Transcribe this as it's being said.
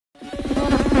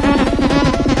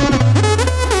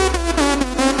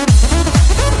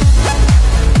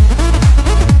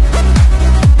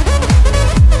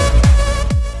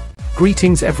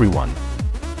Greetings everyone.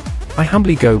 I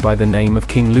humbly go by the name of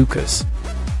King Lucas.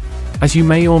 As you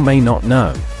may or may not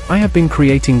know, I have been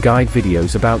creating guide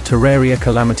videos about Terraria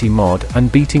Calamity mod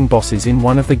and beating bosses in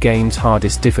one of the game's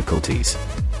hardest difficulties.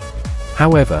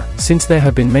 However, since there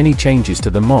have been many changes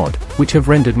to the mod, which have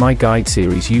rendered my guide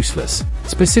series useless,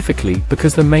 specifically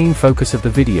because the main focus of the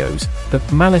videos,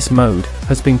 the Malice mode,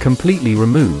 has been completely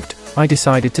removed, I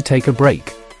decided to take a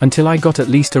break, until I got at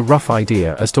least a rough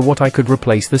idea as to what I could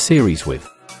replace the series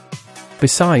with.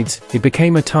 Besides, it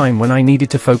became a time when I needed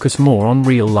to focus more on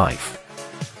real life.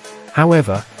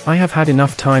 However, I have had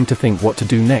enough time to think what to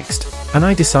do next, and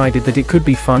I decided that it could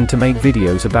be fun to make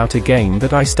videos about a game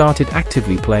that I started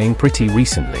actively playing pretty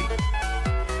recently.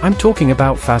 I'm talking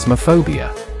about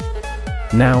Phasmophobia.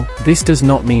 Now, this does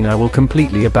not mean I will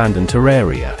completely abandon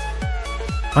Terraria.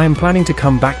 I am planning to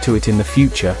come back to it in the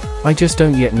future, I just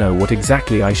don't yet know what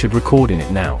exactly I should record in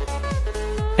it now.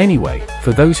 Anyway,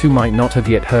 for those who might not have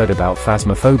yet heard about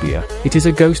Phasmophobia, it is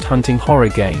a ghost hunting horror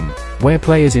game, where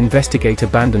players investigate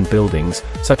abandoned buildings,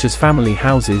 such as family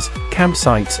houses,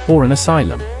 campsites, or an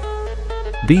asylum.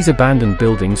 These abandoned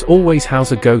buildings always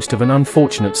house a ghost of an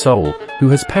unfortunate soul, who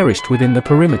has perished within the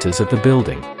perimeters of the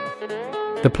building.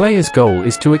 The player's goal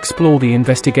is to explore the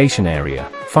investigation area,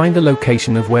 find the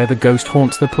location of where the ghost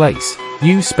haunts the place,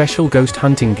 use special ghost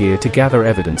hunting gear to gather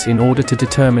evidence in order to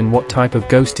determine what type of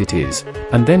ghost it is,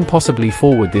 and then possibly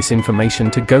forward this information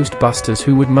to ghostbusters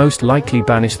who would most likely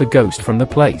banish the ghost from the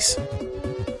place.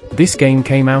 This game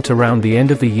came out around the end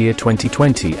of the year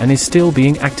 2020 and is still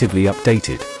being actively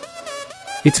updated.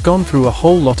 It's gone through a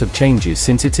whole lot of changes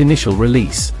since its initial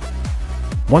release.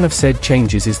 One of said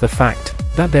changes is the fact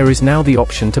that there is now the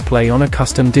option to play on a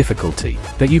custom difficulty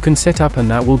that you can set up, and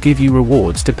that will give you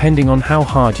rewards depending on how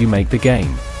hard you make the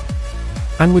game.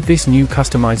 And with this new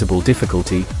customizable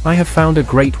difficulty, I have found a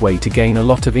great way to gain a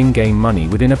lot of in-game money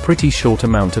within a pretty short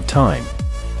amount of time.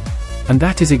 And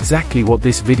that is exactly what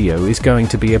this video is going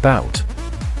to be about.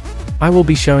 I will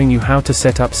be showing you how to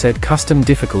set up said custom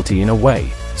difficulty in a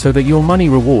way so that your money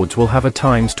rewards will have a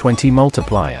 ×20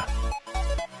 multiplier.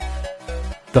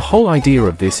 The whole idea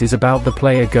of this is about the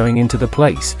player going into the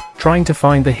place, trying to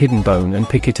find the hidden bone and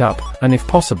pick it up, and if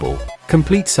possible,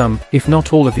 complete some, if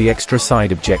not all of the extra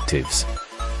side objectives.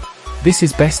 This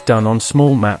is best done on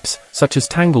small maps, such as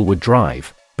Tanglewood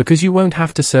Drive, because you won't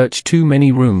have to search too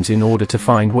many rooms in order to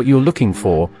find what you're looking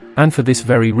for, and for this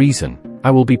very reason,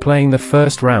 I will be playing the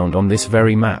first round on this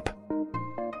very map.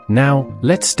 Now,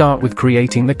 let's start with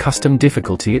creating the custom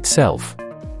difficulty itself.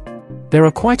 There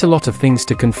are quite a lot of things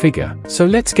to configure, so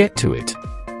let's get to it.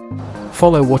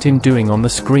 Follow what I'm doing on the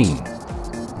screen.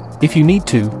 If you need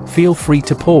to, feel free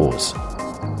to pause.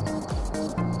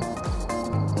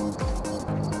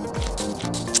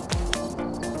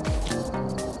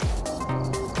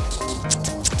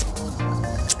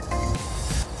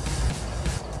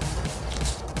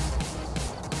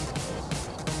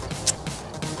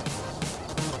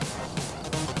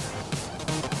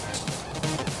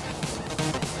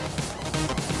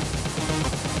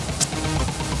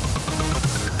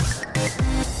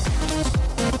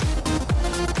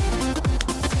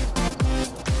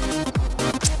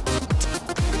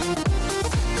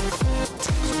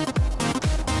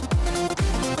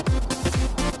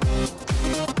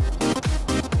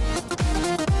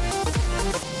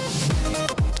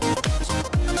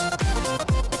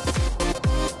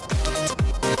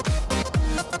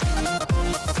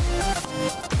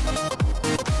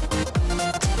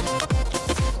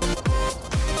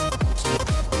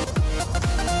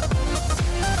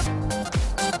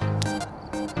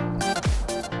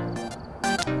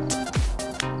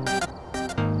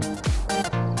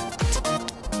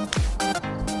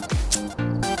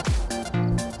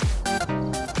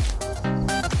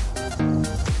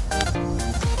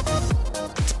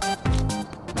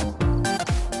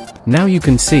 Now you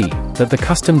can see that the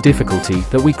custom difficulty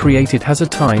that we created has a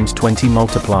 ×20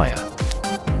 multiplier.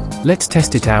 Let's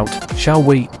test it out, shall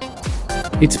we?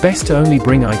 It's best to only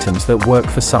bring items that work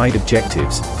for side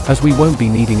objectives, as we won't be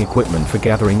needing equipment for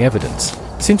gathering evidence,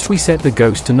 since we set the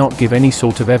ghost to not give any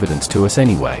sort of evidence to us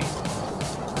anyway.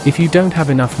 If you don't have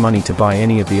enough money to buy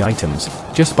any of the items,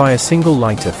 just buy a single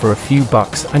lighter for a few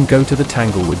bucks and go to the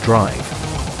Tanglewood Drive.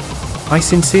 I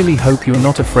sincerely hope you're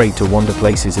not afraid to wander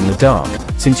places in the dark,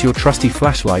 since your trusty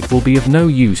flashlight will be of no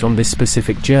use on this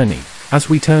specific journey, as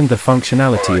we turned the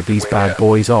functionality of these bad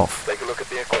boys off.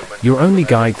 Your only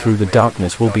guide through the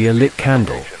darkness will be a lit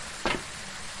candle.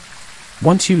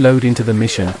 Once you load into the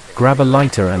mission, grab a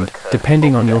lighter and,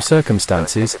 depending on your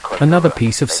circumstances, another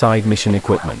piece of side mission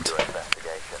equipment.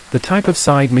 The type of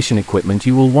side mission equipment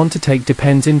you will want to take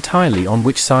depends entirely on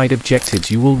which side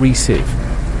objectives you will receive.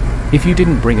 If you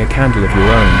didn't bring a candle of your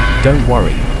own, don't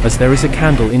worry, as there is a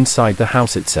candle inside the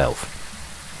house itself.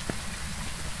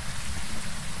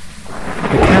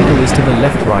 The candle is to the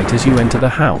left-right as you enter the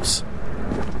house.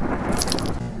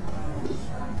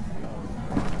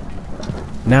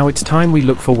 Now it's time we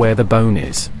look for where the bone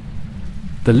is.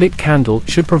 The lit candle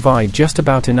should provide just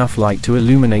about enough light to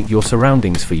illuminate your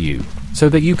surroundings for you, so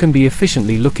that you can be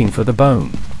efficiently looking for the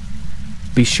bone.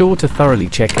 Be sure to thoroughly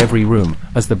check every room,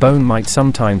 as the bone might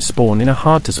sometimes spawn in a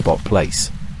hard-to-spot place.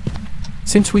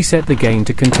 Since we set the game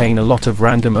to contain a lot of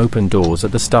random open doors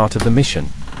at the start of the mission,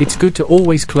 it's good to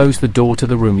always close the door to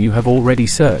the room you have already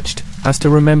searched, as to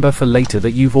remember for later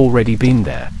that you've already been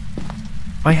there.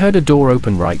 I heard a door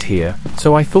open right here,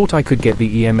 so I thought I could get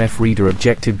the EMF reader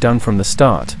objective done from the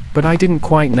start, but I didn't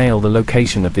quite nail the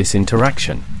location of this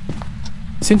interaction.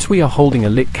 Since we are holding a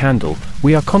lit candle,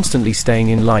 we are constantly staying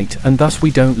in light and thus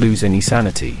we don't lose any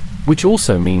sanity, which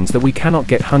also means that we cannot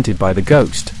get hunted by the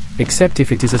ghost, except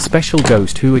if it is a special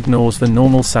ghost who ignores the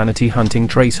normal sanity hunting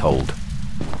tracehold.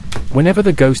 Whenever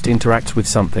the ghost interacts with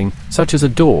something, such as a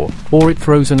door, or it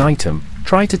throws an item,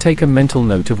 try to take a mental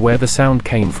note of where the sound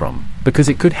came from, because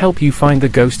it could help you find the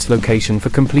ghost's location for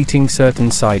completing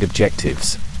certain side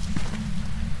objectives.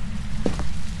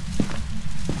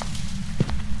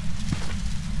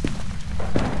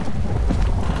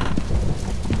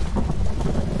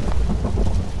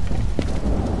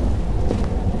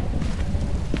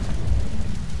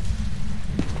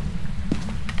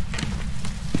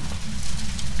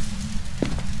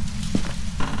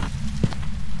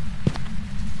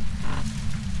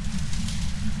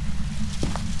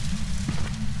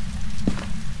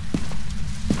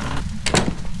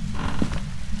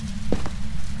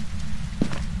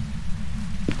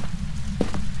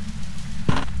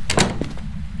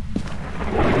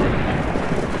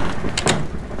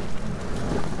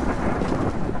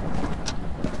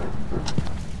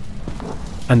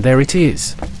 And there it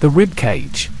is, the rib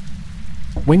cage.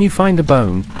 When you find the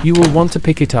bone, you will want to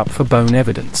pick it up for bone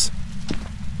evidence.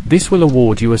 This will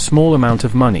award you a small amount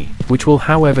of money, which will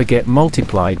however get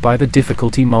multiplied by the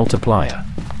difficulty multiplier.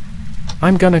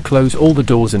 I'm gonna close all the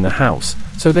doors in the house,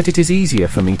 so that it is easier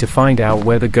for me to find out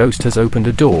where the ghost has opened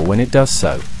a door when it does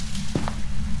so.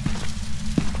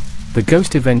 The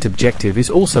ghost event objective is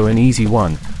also an easy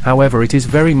one, however it is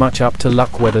very much up to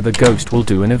luck whether the ghost will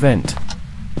do an event.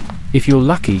 If you're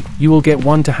lucky, you will get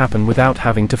one to happen without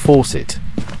having to force it.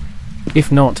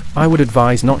 If not, I would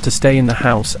advise not to stay in the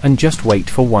house and just wait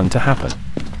for one to happen.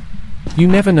 You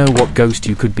never know what ghost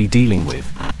you could be dealing with.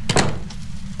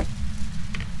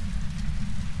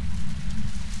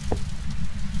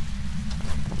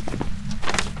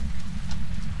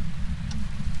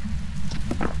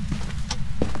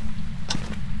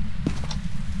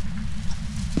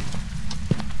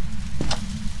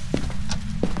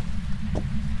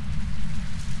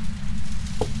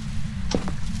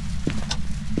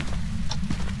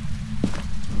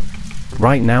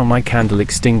 Right now my candle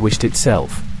extinguished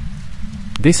itself.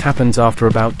 This happens after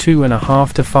about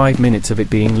 2.5 to 5 minutes of it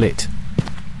being lit.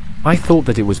 I thought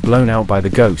that it was blown out by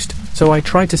the ghost, so I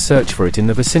tried to search for it in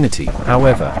the vicinity,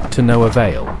 however, to no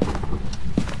avail.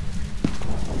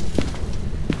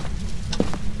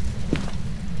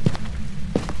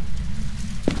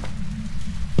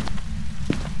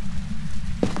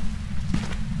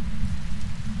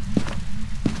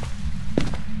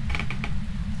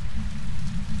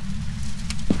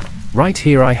 Right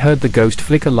here I heard the ghost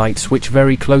flick a light switch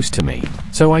very close to me,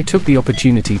 so I took the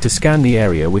opportunity to scan the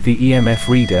area with the EMF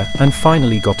reader and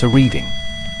finally got a reading.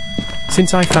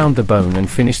 Since I found the bone and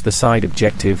finished the side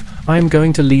objective, I am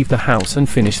going to leave the house and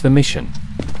finish the mission.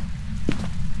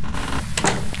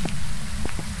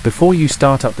 Before you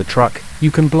start up the truck, you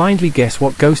can blindly guess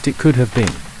what ghost it could have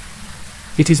been.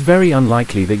 It is very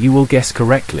unlikely that you will guess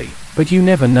correctly, but you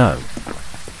never know.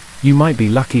 You might be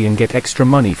lucky and get extra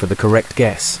money for the correct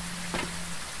guess.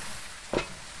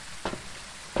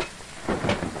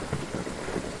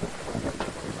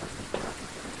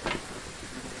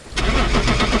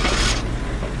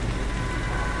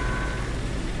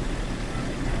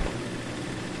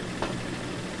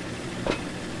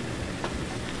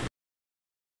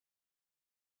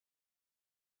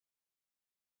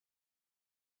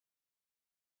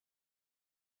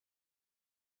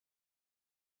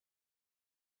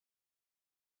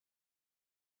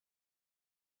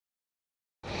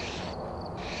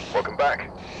 Welcome back.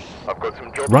 I've got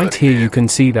some jobs Right here you can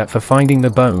see that for finding the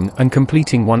bone and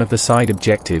completing one of the side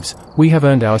objectives, we have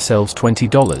earned ourselves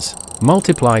 $20,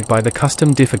 multiplied by the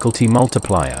custom difficulty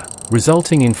multiplier,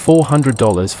 resulting in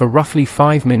 $400 for roughly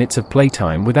 5 minutes of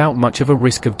playtime without much of a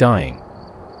risk of dying.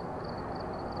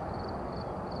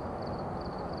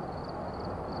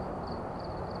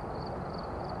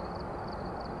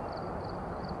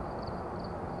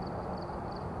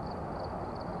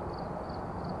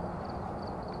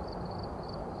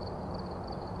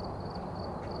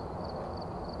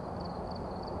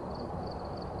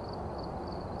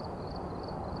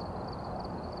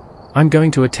 I'm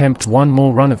going to attempt one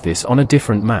more run of this on a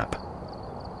different map.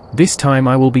 This time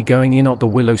I will be going in at the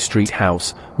Willow Street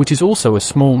house, which is also a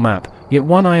small map, yet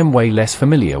one I am way less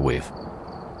familiar with.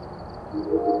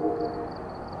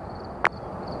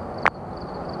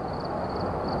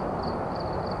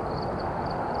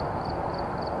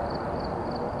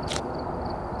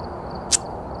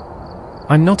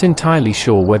 I'm not entirely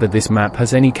sure whether this map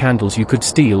has any candles you could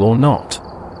steal or not.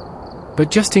 But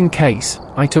just in case,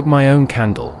 I took my own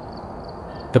candle.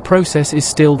 The process is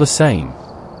still the same.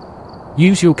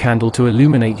 Use your candle to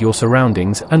illuminate your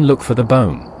surroundings and look for the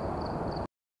bone.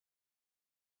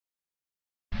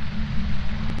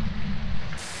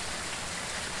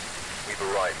 We've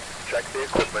arrived. Check the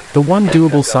equipment. The one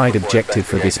doable side objective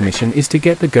for this mission is to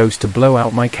get the ghost to blow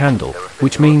out my candle,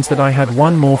 which means that I had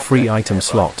one more free item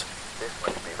slot.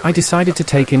 I decided to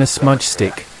take in a smudge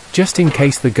stick, just in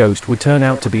case the ghost would turn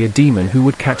out to be a demon who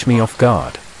would catch me off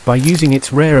guard, by using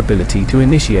its rare ability to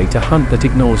initiate a hunt that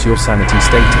ignores your sanity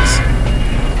status.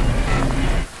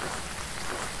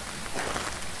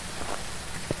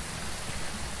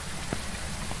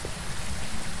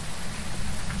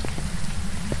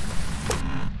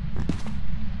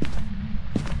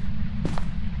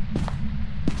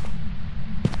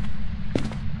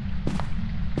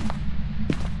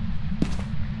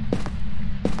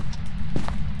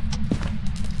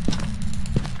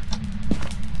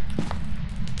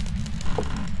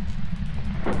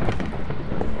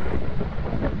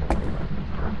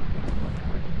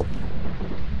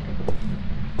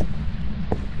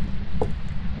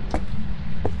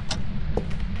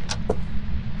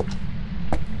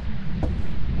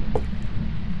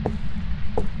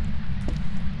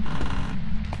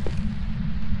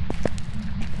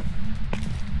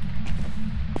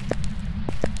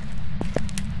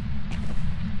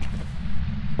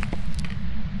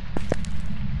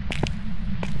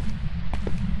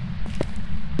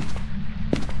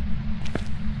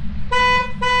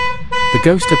 The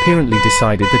ghost apparently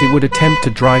decided that it would attempt to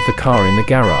drive the car in the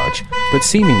garage, but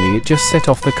seemingly it just set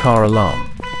off the car alarm.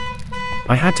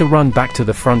 I had to run back to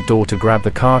the front door to grab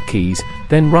the car keys,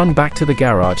 then run back to the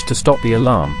garage to stop the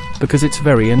alarm, because it's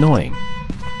very annoying.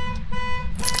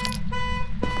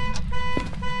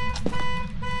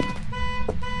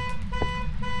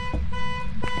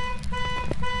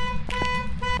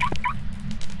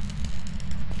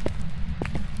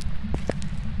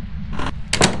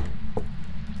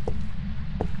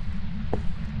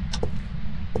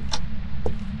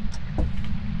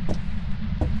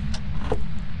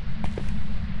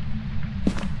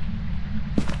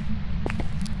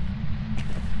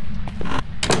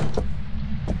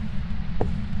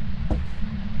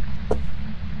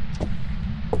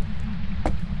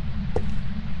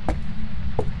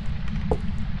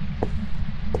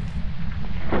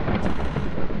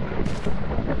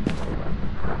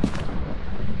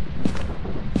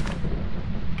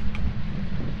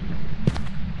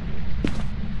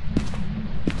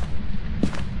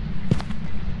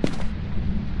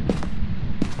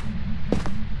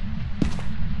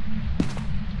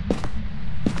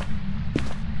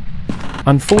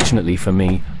 Unfortunately for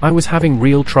me, I was having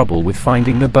real trouble with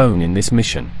finding the bone in this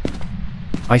mission.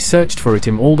 I searched for it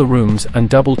in all the rooms and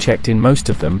double-checked in most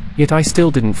of them, yet I still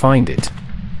didn't find it.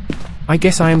 I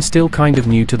guess I am still kind of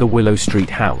new to the Willow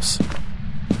Street house.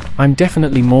 I'm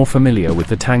definitely more familiar with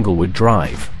the Tanglewood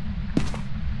Drive.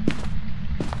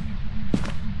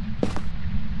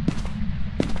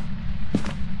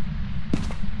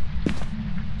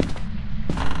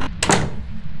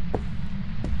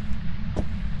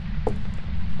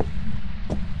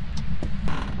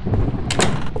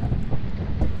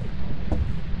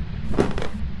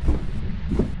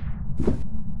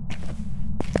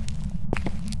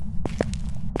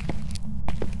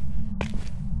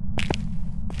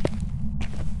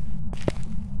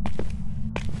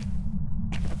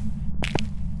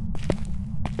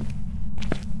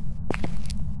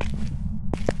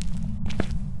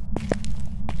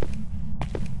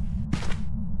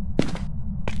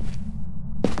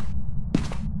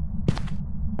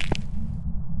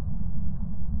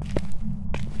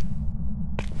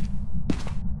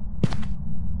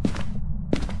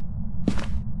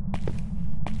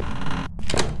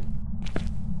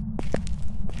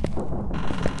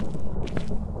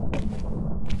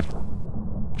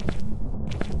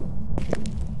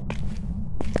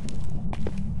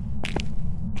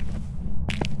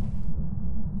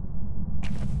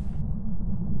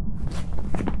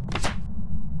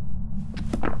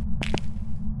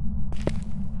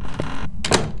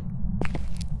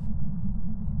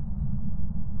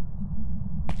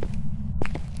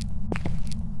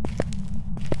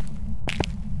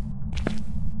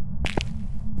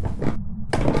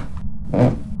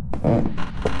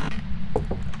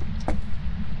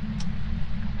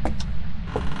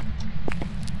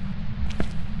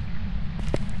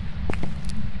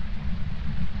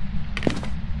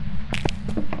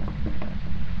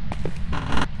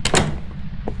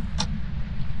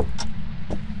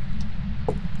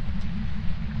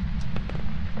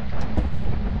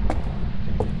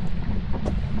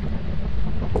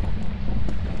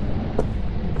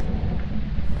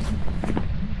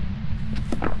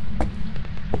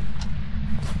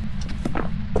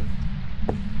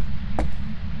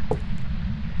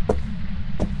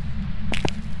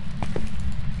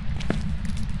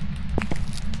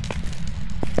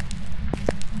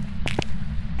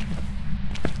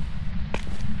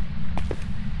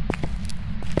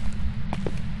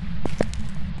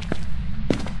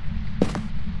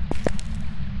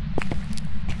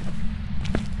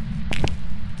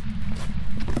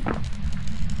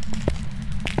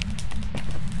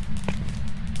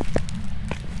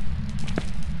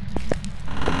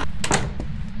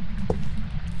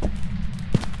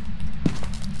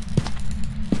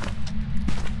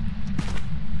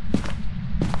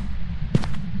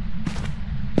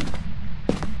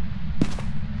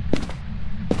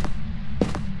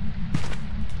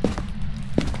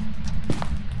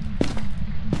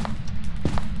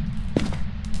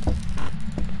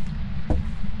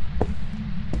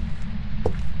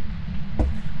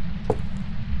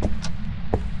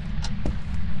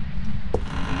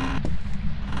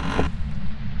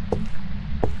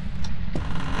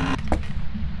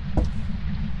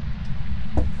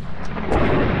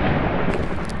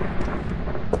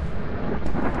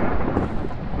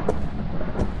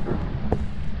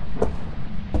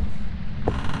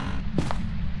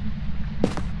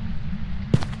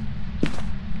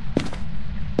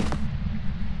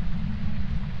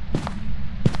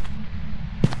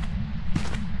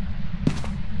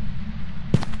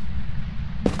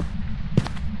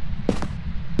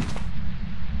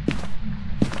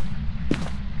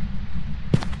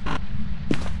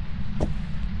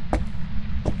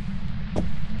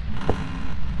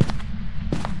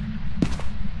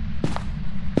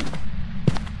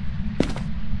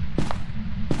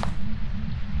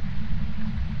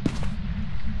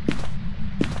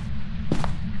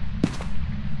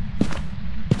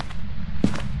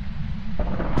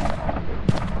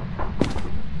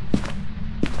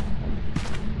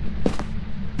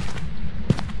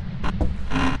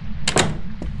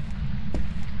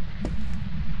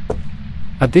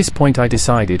 At this point I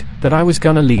decided that I was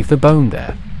gonna leave the bone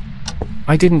there.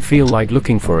 I didn't feel like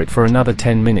looking for it for another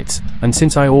 10 minutes, and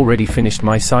since I already finished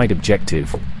my side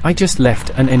objective, I just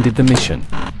left and ended the mission.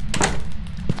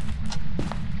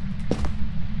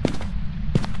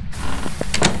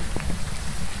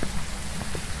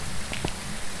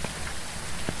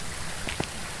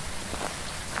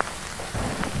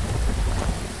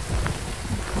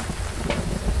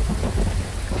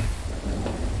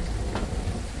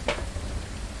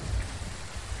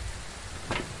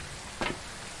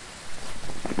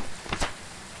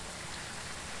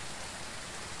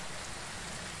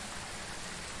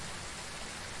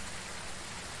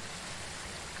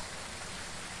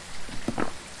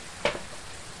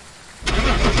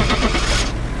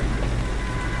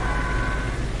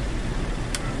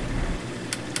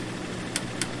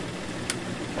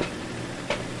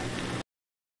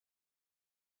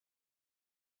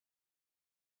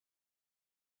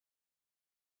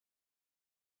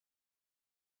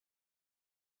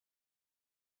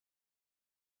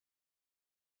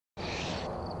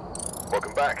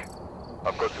 Welcome back.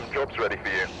 I've got some jobs ready for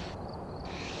you.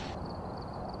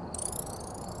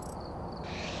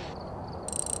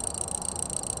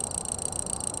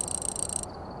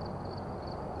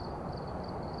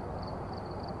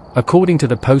 According to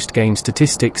the post-game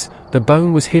statistics, the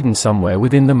bone was hidden somewhere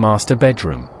within the master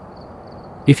bedroom.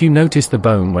 If you noticed the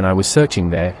bone when I was searching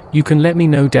there, you can let me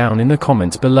know down in the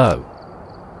comments below.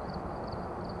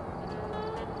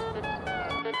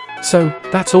 So,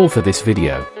 that's all for this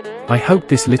video. I hope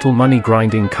this little money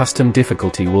grinding custom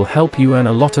difficulty will help you earn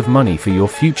a lot of money for your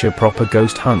future proper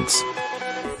ghost hunts.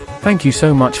 Thank you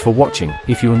so much for watching.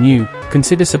 If you're new,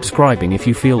 consider subscribing if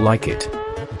you feel like it.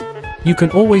 You can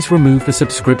always remove the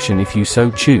subscription if you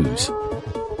so choose.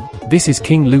 This is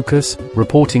King Lucas,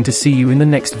 reporting to see you in the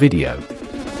next video.